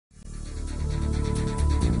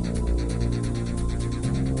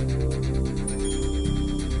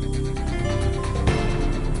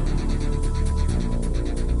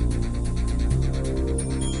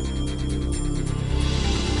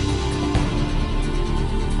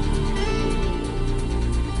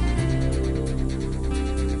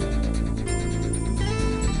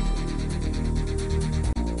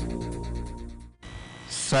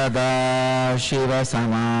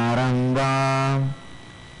Sadashiva-samarambham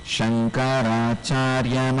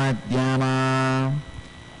Shankaracharya-madhyamam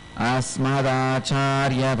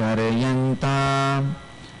Asmadacharya-paryantam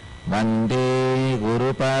Vande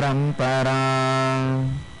Guru-paramparam.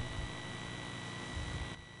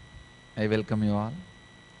 I welcome you all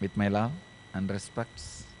with my love and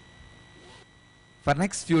respects. For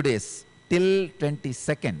next few days, till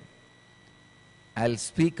 22nd, I'll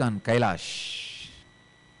speak on Kailash.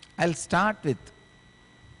 I'll start with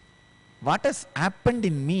what has happened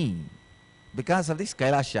in me because of this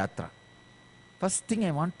Kailash Yatra. First thing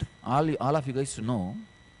I want all of you guys to know,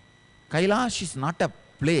 Kailash is not a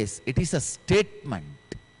place, it is a statement.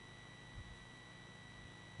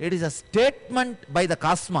 It is a statement by the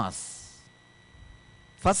cosmos.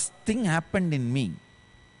 First thing happened in me.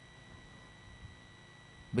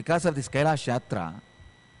 Because of this Kailash Yatra,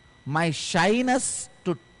 my shyness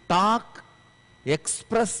to talk,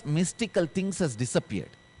 express mystical things has disappeared.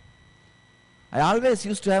 I always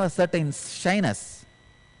used to have a certain shyness.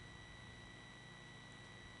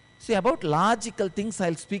 See, about logical things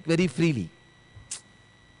I'll speak very freely.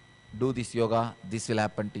 Do this yoga, this will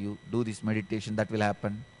happen to you. Do this meditation, that will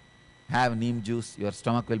happen. Have neem juice, your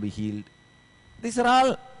stomach will be healed. These are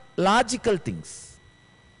all logical things.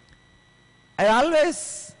 I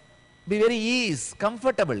always be very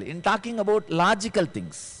comfortable in talking about logical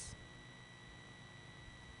things.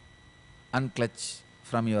 Unclutch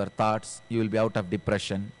from your thoughts, you will be out of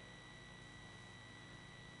depression.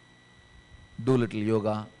 Do little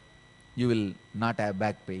yoga, you will not have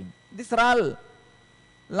back pain. These are all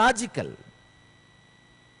logical.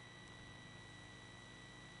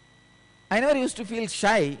 I never used to feel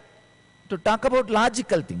shy to talk about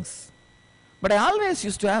logical things. But I always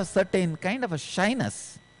used to have certain kind of a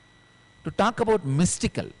shyness to talk about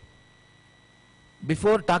mystical.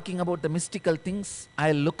 Before talking about the mystical things,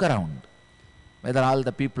 I look around whether all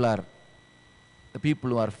the people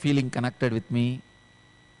who are feeling connected with me,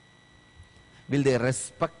 will they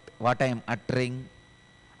respect what I am uttering?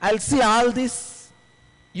 I'll see all this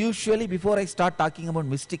usually before I start talking about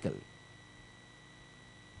mystical.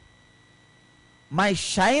 My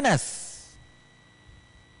shyness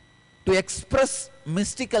to express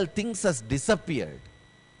mystical things has disappeared.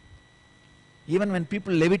 Even when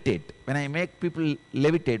people levitate, when I make people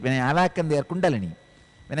levitate, when I awaken their kundalini,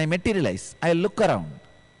 when I materialize, I look around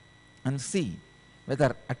and see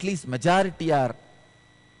whether at least majority are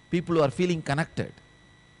people who are feeling connected.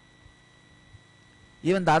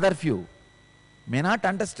 Even the other few may not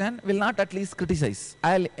understand, will not at least criticize.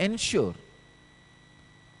 I'll ensure.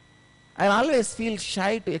 I always feel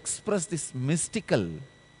shy to express this mystical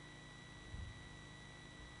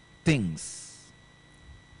things.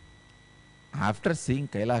 After seeing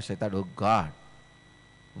Kailash, I thought, oh God,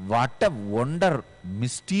 what a wonder,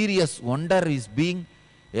 mysterious wonder is being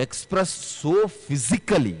expressed so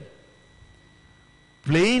physically,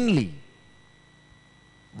 plainly.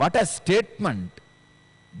 What a statement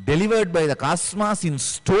delivered by the cosmos in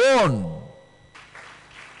stone.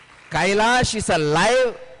 Kailash is a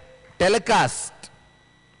live telecast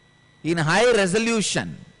in high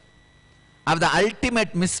resolution of the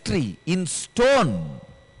ultimate mystery in stone.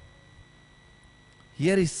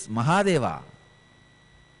 Here is Mahadeva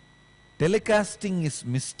telecasting his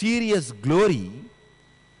mysterious glory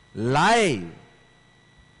live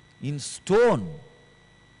in stone.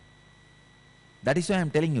 That is why I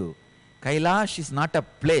am telling you, Kailash is not a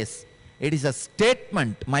place, it is a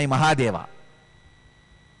statement, my Mahadeva.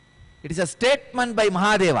 It is a statement by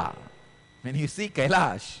Mahadeva. When you see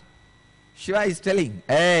Kailash, Shiva is telling,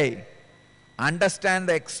 hey, understand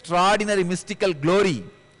the extraordinary mystical glory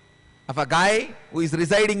of a guy who is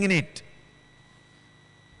residing in it.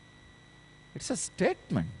 It's a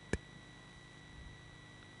statement.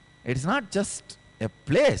 It is not just a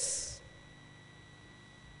place.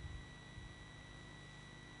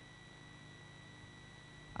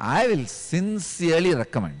 I will sincerely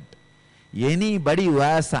recommend anybody who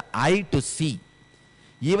has an eye to see,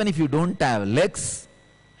 even if you don't have legs,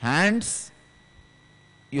 hands,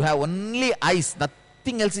 you have only eyes,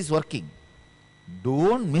 nothing else is working.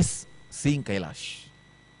 Don't miss seeing Kailash.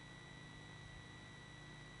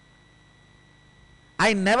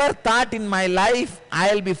 I never thought in my life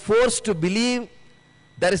I'll be forced to believe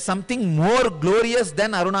there is something more glorious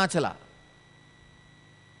than Arunachala.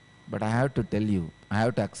 But I have to tell you, I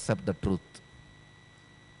have to accept the truth.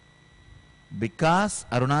 Because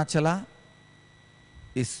Arunachala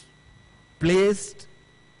is placed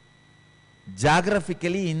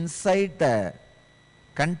geographically inside the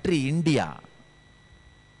country India,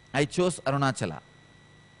 I chose Arunachala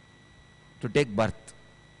to take birth.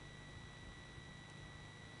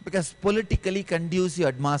 Because politically conducive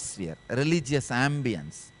atmosphere, religious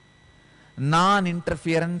ambience,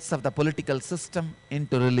 non-interference of the political system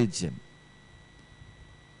into religion.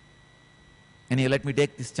 And you let me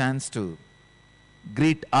take this chance to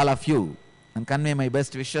greet all of you and convey my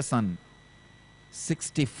best wishes on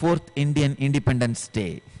 64th Indian Independence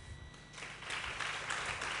Day.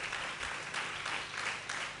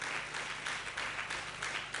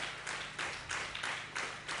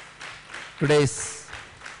 Today is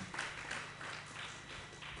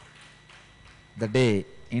the day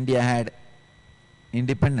India had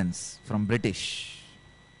independence from British.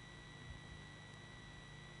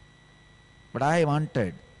 But I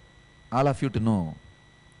wanted all of you to know,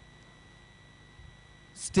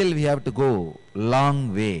 still we have to go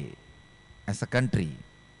long way as a country.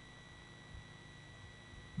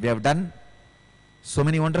 We have done so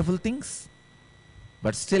many wonderful things,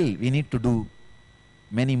 but still we need to do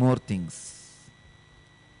many more things.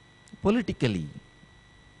 Politically,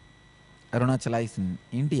 Arunachala is in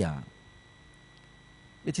India,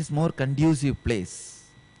 which is more conducive place.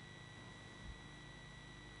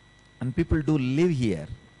 And people do live here.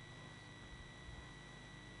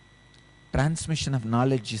 Transmission of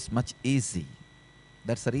knowledge is much easy.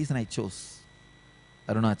 That's the reason I chose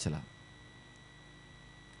Arunachala.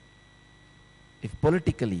 If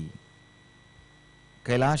politically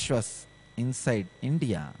Kailash was inside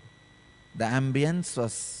India, the ambience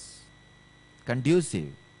was conducive,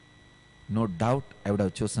 no doubt I would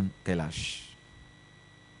have chosen Kailash.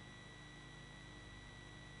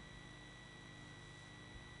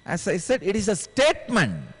 As I said, it is a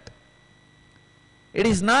statement. It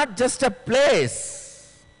is not just a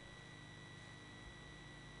place.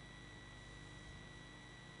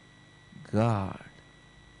 God.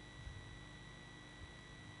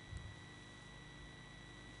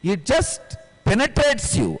 It just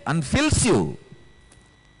penetrates you and fills you.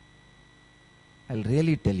 I'll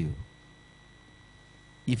really tell you.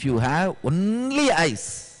 If you have only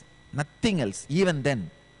eyes, nothing else, even then,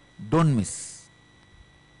 don't miss.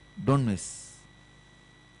 Don't miss.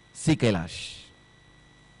 See Kailash.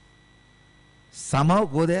 Somehow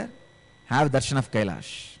go there, have darshan of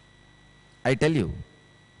Kailash. I tell you,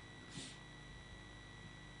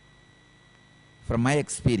 from my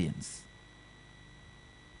experience,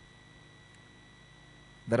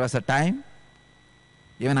 there was a time,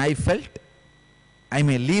 even I felt, I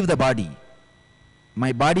may leave the body.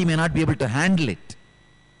 My body may not be able to handle it.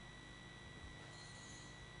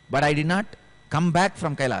 But I did not come back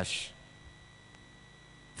from Kailash,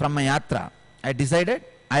 from my yatra. I decided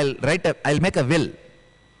I'll make a will.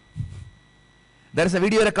 There is a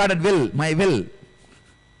video recorded will, my will.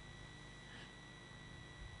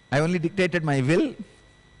 I only dictated my will,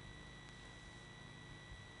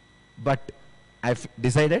 but I've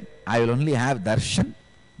decided I will only have darshan,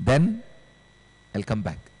 then I'll come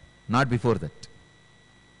back, not before that.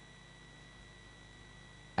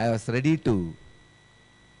 I was ready to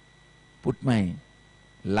put my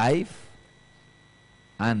life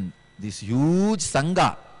and this huge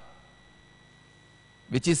Sangha,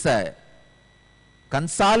 which is a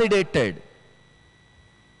consolidated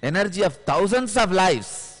energy of thousands of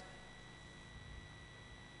lives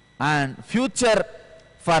and future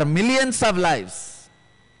for millions of lives,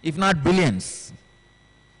 if not billions.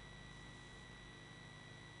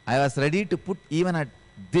 I was ready to put even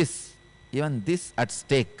this at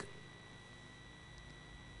stake,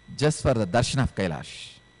 just for the darshan of Kailash.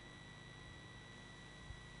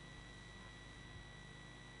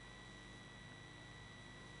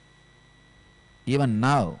 Even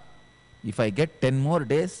now, if I get 10 more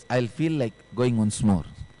days, I'll feel like going once more.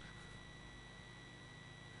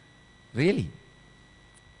 Really.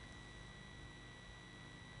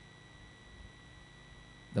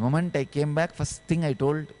 The moment I came back, first thing I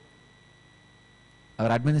told our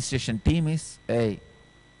administration team is, hey,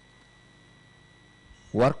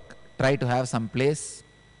 work, try to have some place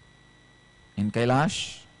in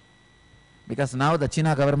Kailash, because now the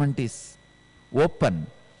China government is open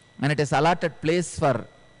and it has allotted place for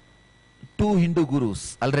 2 Hindu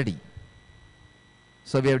gurus already.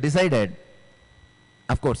 So we have decided,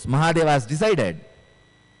 of course, Mahadeva has decided,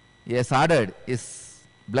 he has ordered his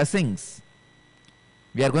blessings.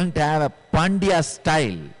 We are going to have a Pandya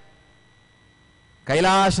style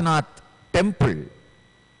Kailash temple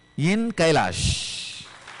in Kailash.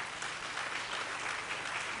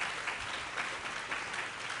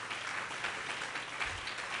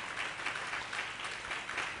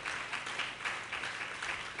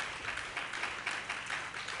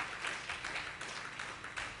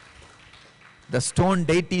 The stone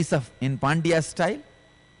deities in Pandya style,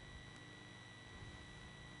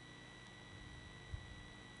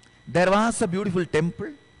 There was a beautiful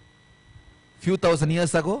temple few thousand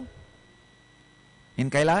years ago in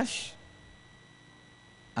Kailash,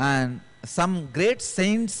 and some great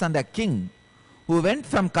saints and a king who went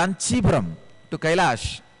from Kanchipuram to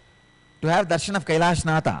Kailash to have darshan of Kailash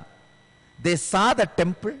Natha. They saw the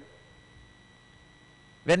temple.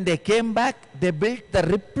 When they came back, they built the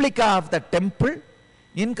replica of the temple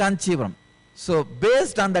in Kanchipuram. So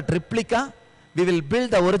based on that replica, we will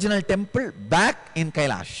build the original temple back in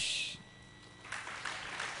Kailash.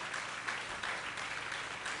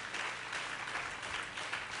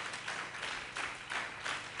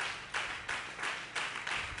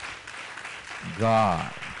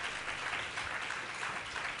 God.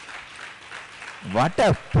 What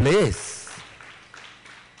a place.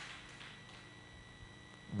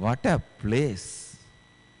 What a place.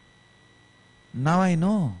 Now I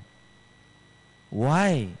know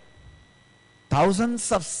why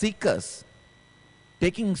thousands of seekers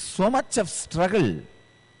taking so much of struggle,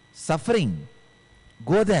 suffering,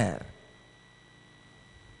 go there.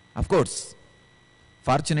 Of course,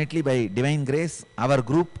 fortunately by divine grace, our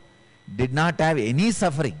group did not have any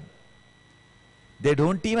suffering. They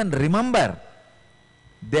don't even remember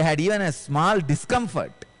they had even a small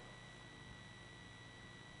discomfort.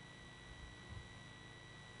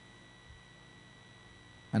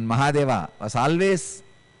 And Mahadeva was always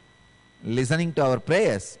listening to our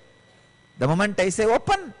prayers. The moment I say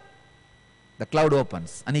open, the cloud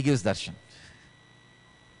opens and he gives darshan.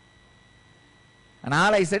 And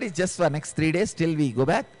all I said is just for next 3 days till we go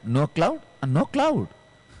back, no cloud and no cloud.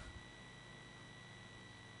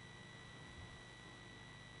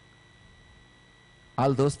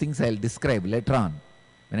 All those things I will describe later on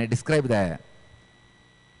when I describe the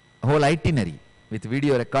whole itinerary with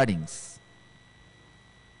video recordings.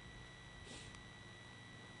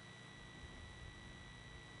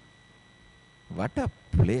 What a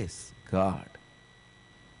place, God.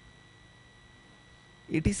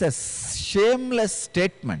 It is a shameless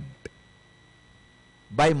statement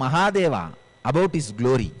by Mahadeva about his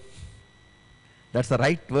glory. That's the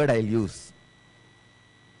right word I'll use.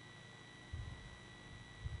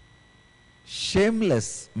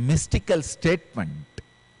 Shameless, mystical statement.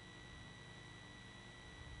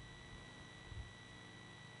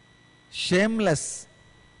 Shameless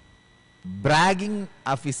bragging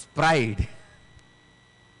of his pride.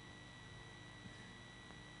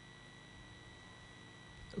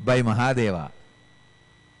 By Mahadeva,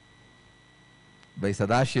 by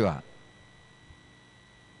Sadashiva.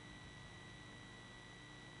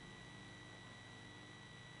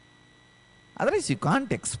 Otherwise you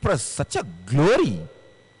can't express such a glory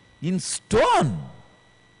in stone.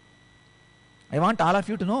 I want all of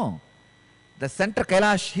you to know, the center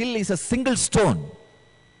Kailash hill is a single stone.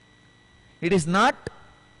 It is not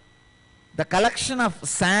the collection of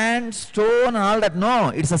sand, stone and all that. No,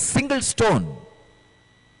 it's a single stone.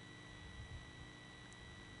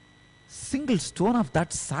 Single stone of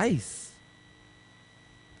that size.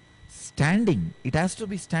 Standing, it has to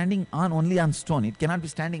be standing on only on stone. It cannot be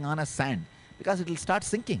standing on a sand because it will start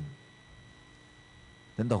sinking.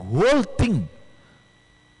 Then the whole thing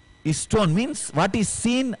is stone. Means what is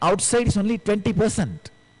seen outside is only 20%.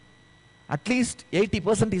 At least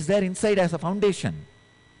 80% is there inside as a foundation.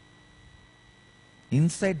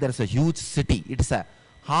 Inside there is a huge city. It is a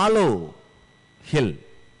hollow hill.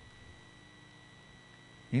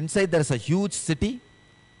 Inside there is a huge city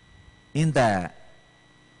in the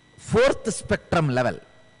 4th spectrum level,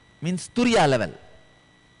 means Turiya level,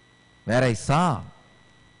 where I saw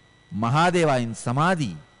Mahadeva in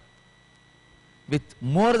Samadhi with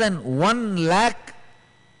more than 1 lakh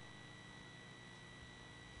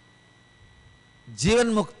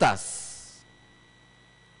Jivan Muktas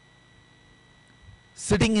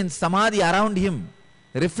sitting in Samadhi around him,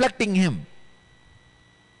 reflecting him,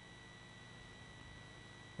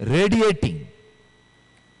 radiating.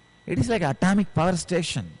 It is like an atomic power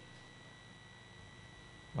station.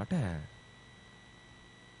 What a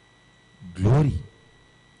glory.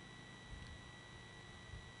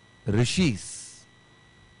 Rishis,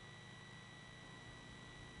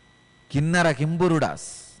 Kinnara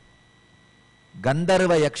Kimburudas,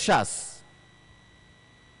 Gandharva Yakshas,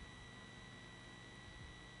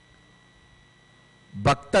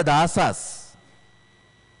 Bhakta Dasas,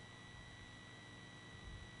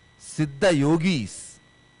 Siddha Yogis,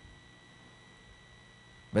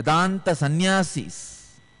 Vedanta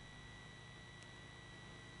Sannyasis,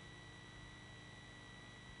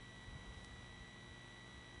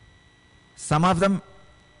 some of them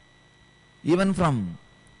even from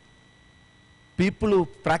people who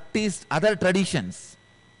practiced other traditions.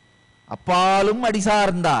 Appalum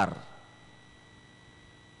Adisarndar.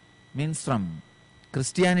 means from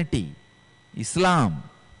Christianity, Islam,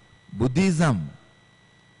 Buddhism,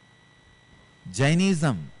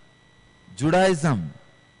 Jainism, Judaism,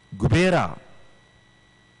 Kubera,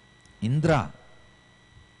 Indra,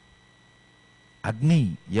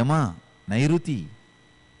 Agni, Yama, Nairuti,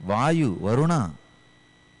 Vayu, Varuna,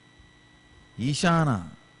 Ishana,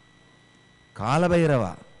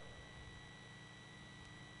 Kalabhairava,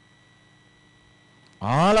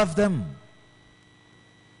 all of them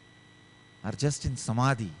are just in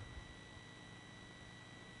samadhi,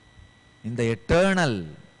 in the eternal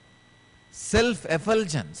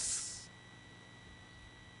self-effulgence.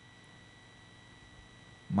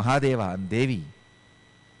 Mahadeva and Devi,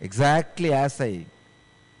 exactly as I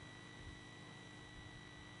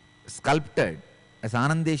sculpted as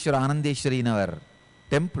Anandeshwari in our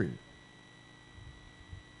temple,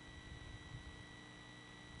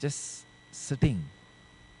 just sitting,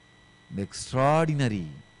 the extraordinary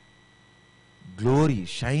glory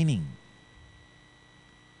shining.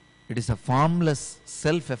 It is a formless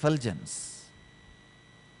self-effulgence,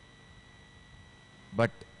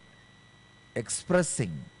 but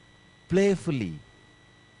expressing playfully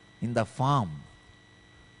in the form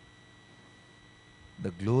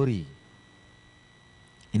the glory.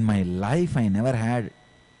 In my life, I never had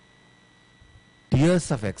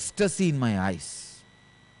tears of ecstasy in my eyes.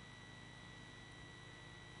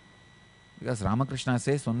 Because Ramakrishna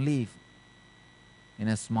says only if in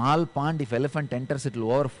a small pond, if elephant enters, it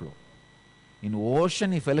will overflow. In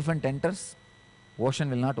ocean, if elephant enters, ocean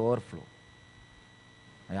will not overflow.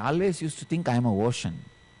 I always used to think I am an ocean.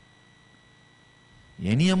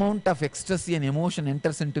 Any amount of ecstasy and emotion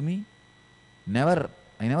enters into me, I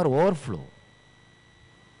never overflow.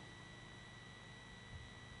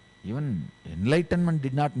 Even enlightenment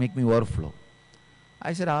did not make me overflow.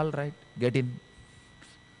 I said, all right, get in.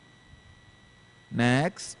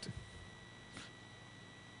 Next.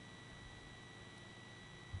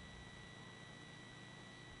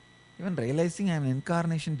 Even realizing I am an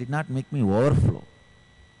incarnation did not make me overflow.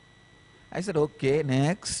 I said, okay,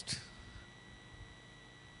 next.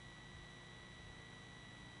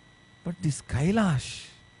 But this Kailash,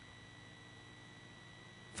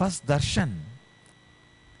 first darshan,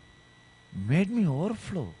 made me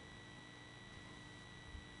overflow.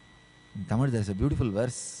 In Tamil there is a beautiful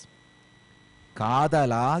verse.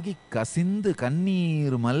 Kadalagi kasindu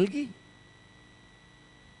kannir malgi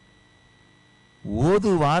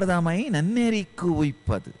Odu vardamai nanneriku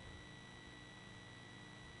uippadu.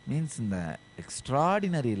 Means in the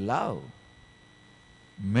extraordinary love,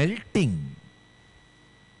 melting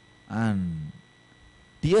and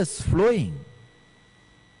tears flowing.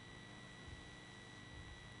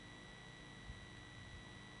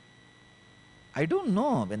 I don't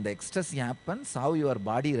know when the ecstasy happens, how your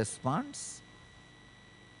body responds.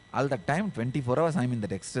 All the time, 24 hours, I am in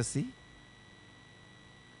that ecstasy.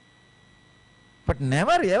 But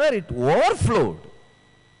never ever it overflowed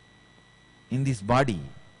in this body.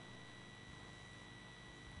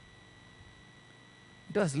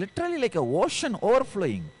 It was literally like an ocean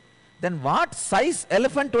overflowing. Then what size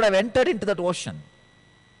elephant would have entered into that ocean?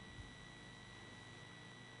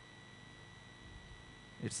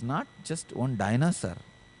 It's not just one dinosaur.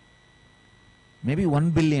 Maybe 1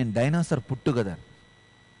 billion dinosaurs put together.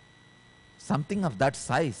 Something of that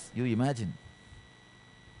size, you imagine.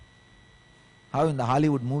 How in the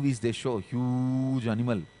Hollywood movies they show huge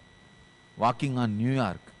animal walking on New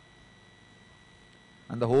York.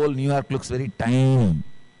 And the whole New York looks very tiny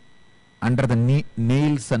under the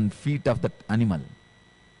nails and feet of that animal.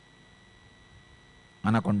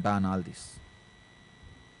 Anaconda and all this.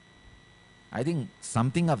 I think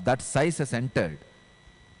something of that size has entered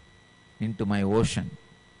into my ocean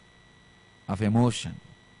of emotion.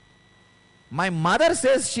 My mother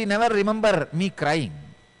says she never remembered me crying.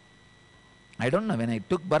 I don't know when I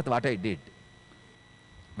took birth what I did.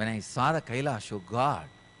 When I saw the Kailash, oh God,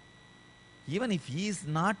 even if he is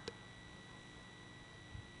not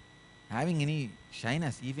having any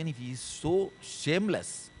shyness, even if he is so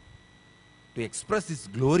shameless to express his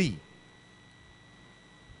glory,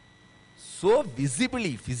 so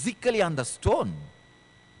visibly, physically on the stone,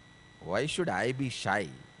 why should I be shy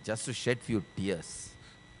just to shed few tears?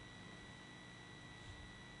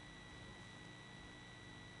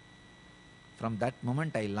 From that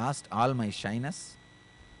moment I lost all my shyness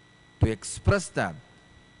to express the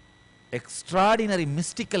extraordinary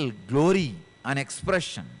mystical glory and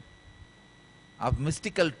expression of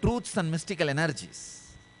mystical truths and mystical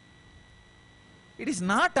energies. It is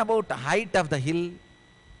not about the height of the hill,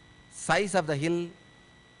 size of the hill.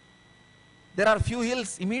 There are few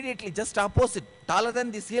hills immediately just opposite, taller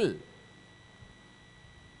than this hill.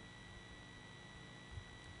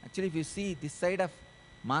 Actually, if you see this side of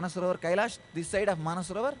Manasarovar Kailash, this side of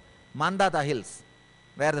Manasarovar, Mandata Hills,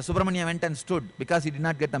 where the Subramanya went and stood because he did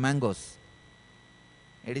not get the mangoes.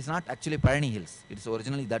 It is not actually Parani Hills, it is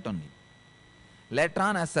originally that only. Later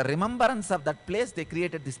on, as a remembrance of that place, they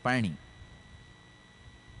created this Parani.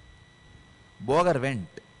 Bogar went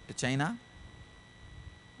to China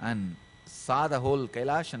and saw the whole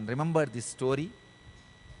Kailash and remembered this story.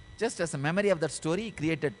 Just as a memory of that story, he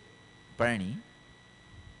created Parani.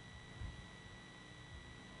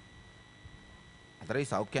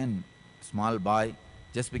 Otherwise, how can a small boy,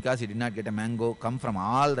 just because he did not get a mango, come from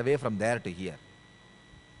all the way from there to here?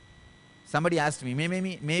 Somebody asked me,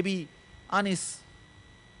 maybe on his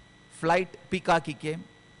flight, peacock he came.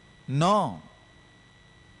 No.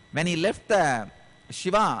 When he left the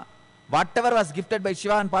Shiva, whatever was gifted by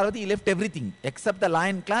Shiva and Parvati, he left everything. Except the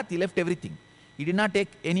lion cloth, he left everything. He did not take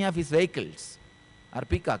any of his vehicles or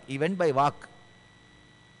peacock. He went by walk.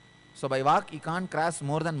 So by walk, he can't cross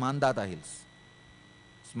more than Mandata Hills.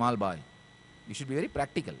 Small boy. You should be very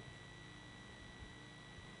practical.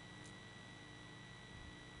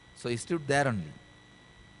 So he stood there only.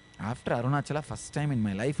 After Arunachala, first time in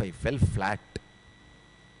my life, I fell flat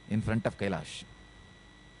in front of Kailash.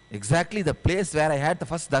 Exactly the place where I had the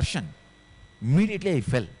first darshan. Immediately I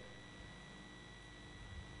fell.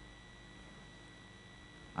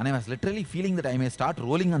 And I was literally feeling that I may start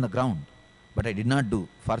rolling on the ground. But I did not do.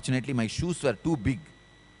 Fortunately, my shoes were too big.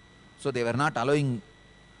 So they were not allowing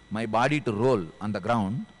my body to roll on the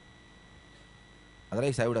ground.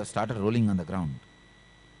 Otherwise, I would have started rolling on the ground.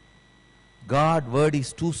 God's word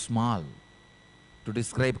is too small to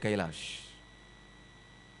describe Kailash.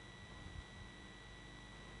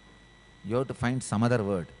 You have to find some other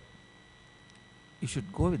word. You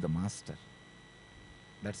should go with the master.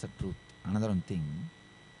 That's the truth. Another one thing.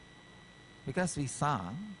 Because we saw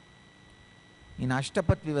in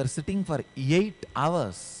Ashtapat we were sitting for 8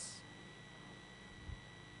 hours.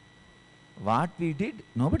 What we did,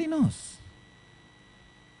 nobody knows.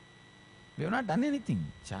 We have not done anything,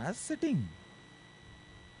 just sitting.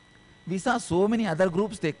 We saw so many other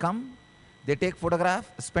groups, they come, they take photograph,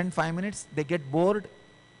 spend 5 minutes, they get bored,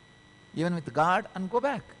 even with God, and go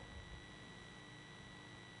back.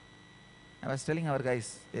 I was telling our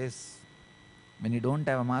guys, yes, when you don't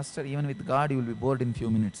have a master, even with God, you will be bored in few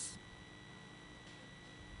minutes.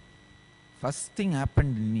 First thing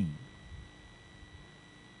happened in me,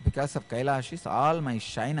 because of Kailash, is all my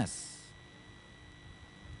shyness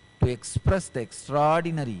to express the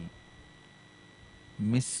extraordinary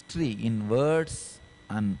mystery in words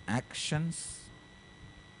and actions.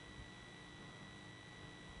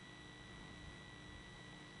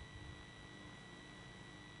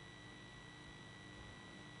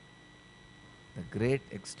 The great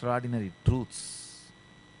extraordinary truths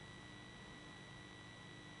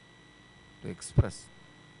to express.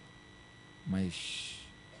 My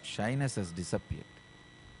shyness has disappeared.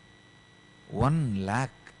 1 lakh.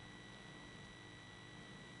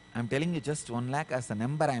 I am telling you just 1 lakh as a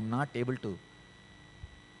number I am not able to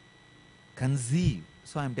conceive.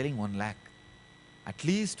 So I am telling 1 lakh. At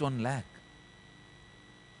least 1 lakh.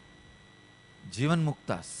 Jivan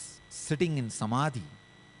Muktas sitting in Samadhi.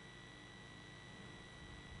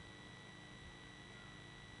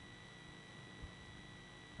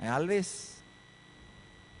 I always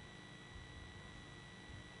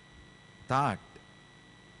thought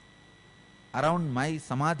around my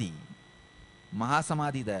Samadhi,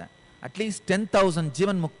 Mahasamadhi there, at least 10,000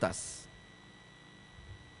 Jivan Muktas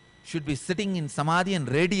should be sitting in Samadhi and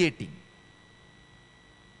radiating.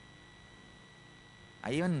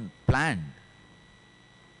 I even planned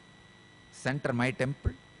center my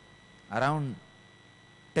temple around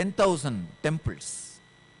 10,000 temples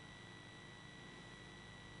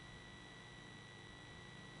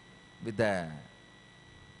with the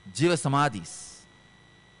Jiva Samadhis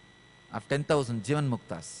of 10,000 Jivan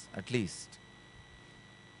Muktas at least.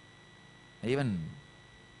 I even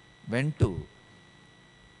went to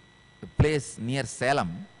a place near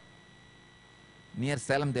Salem. Near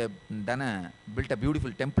Salem, they have built a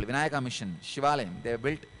beautiful temple, Vinayaka Mission, Shivalayam. They have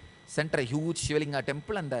built, center a huge Shivalinga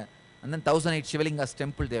temple, and then 1,008 Shivalingas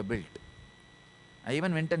temple they have built. I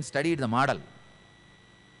even went and studied the model,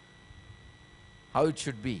 how it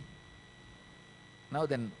should be. Now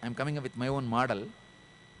then, I am coming up with my own model.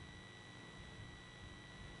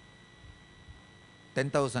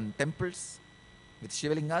 10,000 temples with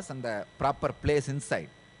Shivalingas and the proper place inside.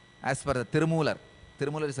 As per the Tirumular.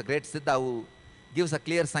 Tirumular is a great Siddha who gives a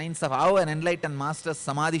clear signs of how an enlightened master's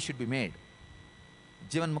Samadhi should be made.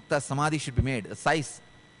 Jivan Mukta Samadhi should be made. A size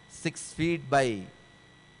 6 feet by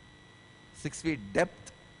 6 feet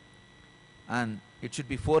depth and It should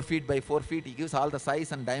be 4 feet by 4 feet. He gives all the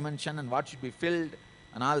size and dimension and what should be filled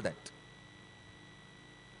and all that.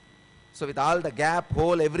 So with all the gap,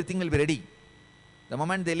 hole, everything will be ready. The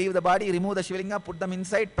moment they leave the body, remove the Shivalinga, put them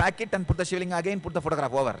inside, pack it and put the Shivalinga again, put the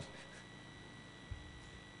photograph over.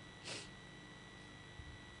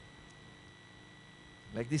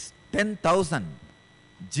 Like this 10,000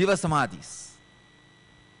 Jiva Samadhis.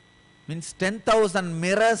 Means 10,000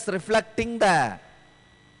 mirrors reflecting the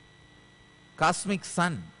cosmic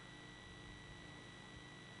sun.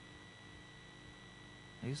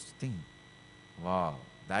 I used to think, wow,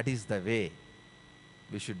 that is the way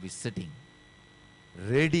we should be sitting,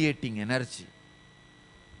 radiating energy,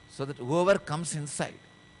 so that whoever comes inside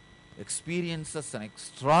experiences an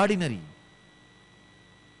extraordinary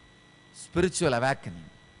spiritual awakening.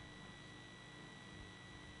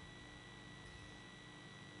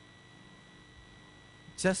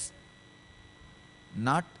 Just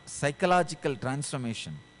not psychological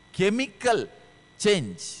transformation, chemical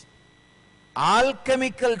change,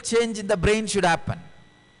 alchemical change in the brain should happen.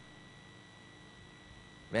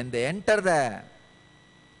 When they enter the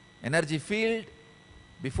energy field,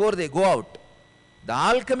 before they go out, the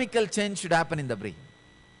alchemical change should happen in the brain.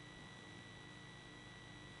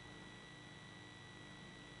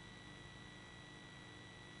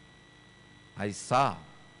 I saw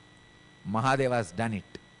Mahadeva has done it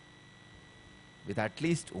with at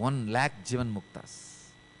least 1 lakh Jivan Muktas.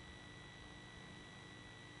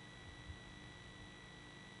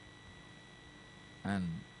 And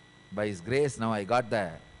by his grace, now I got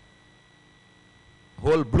the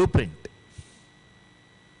whole blueprint,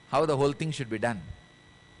 how the whole thing should be done.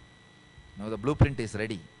 Now the blueprint is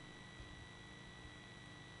ready.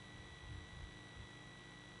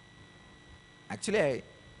 Actually,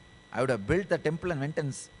 I would have built the temple and went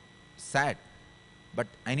and sat, but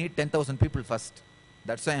I need 10,000 people first.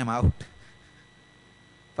 That's why I am out.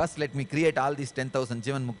 First let me create all these 10,000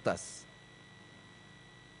 Jivan Muktas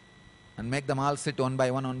and make them all sit one by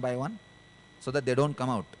one, so that they don't come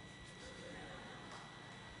out.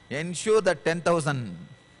 Ensure that 10,000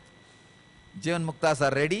 Jivan Muktas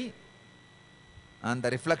are ready and the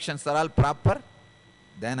reflections are all proper,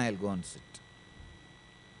 then I will go and sit.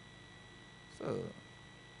 So,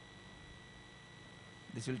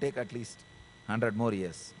 this will take at least 100 more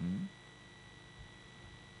years.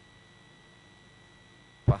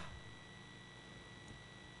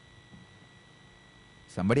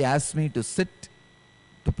 Somebody asked me to sit,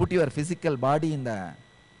 to put your physical body in the,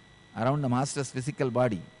 around the master's physical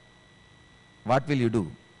body. What will you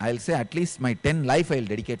do? I'll say at least my 10 life I'll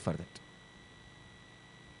dedicate for that.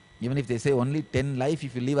 Even if they say only 10 life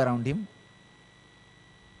if you live around him,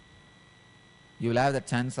 you will have the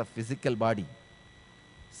chance of physical body,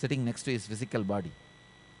 sitting next to his physical body.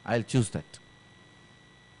 I'll choose that.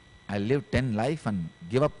 I'll live 10 life and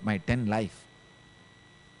give up my 10 life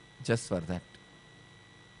just for that.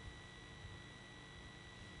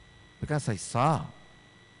 Because I saw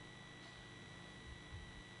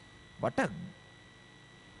what a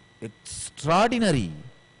extraordinary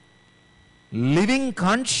living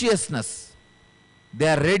consciousness they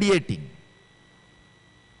are radiating.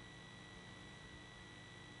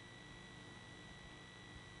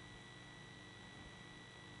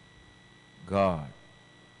 God.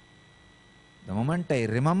 The moment I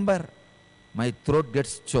remember, my throat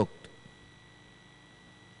gets choked.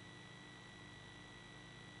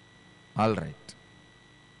 All right.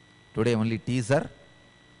 Today only teaser.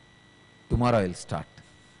 Tomorrow I will start.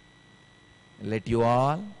 Let you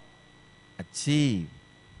all achieve,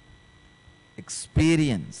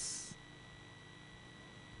 experience,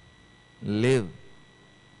 live,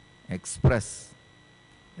 express,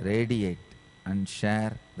 radiate and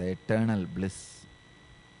share the eternal bliss.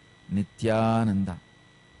 Nithyananda.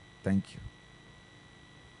 Thank you.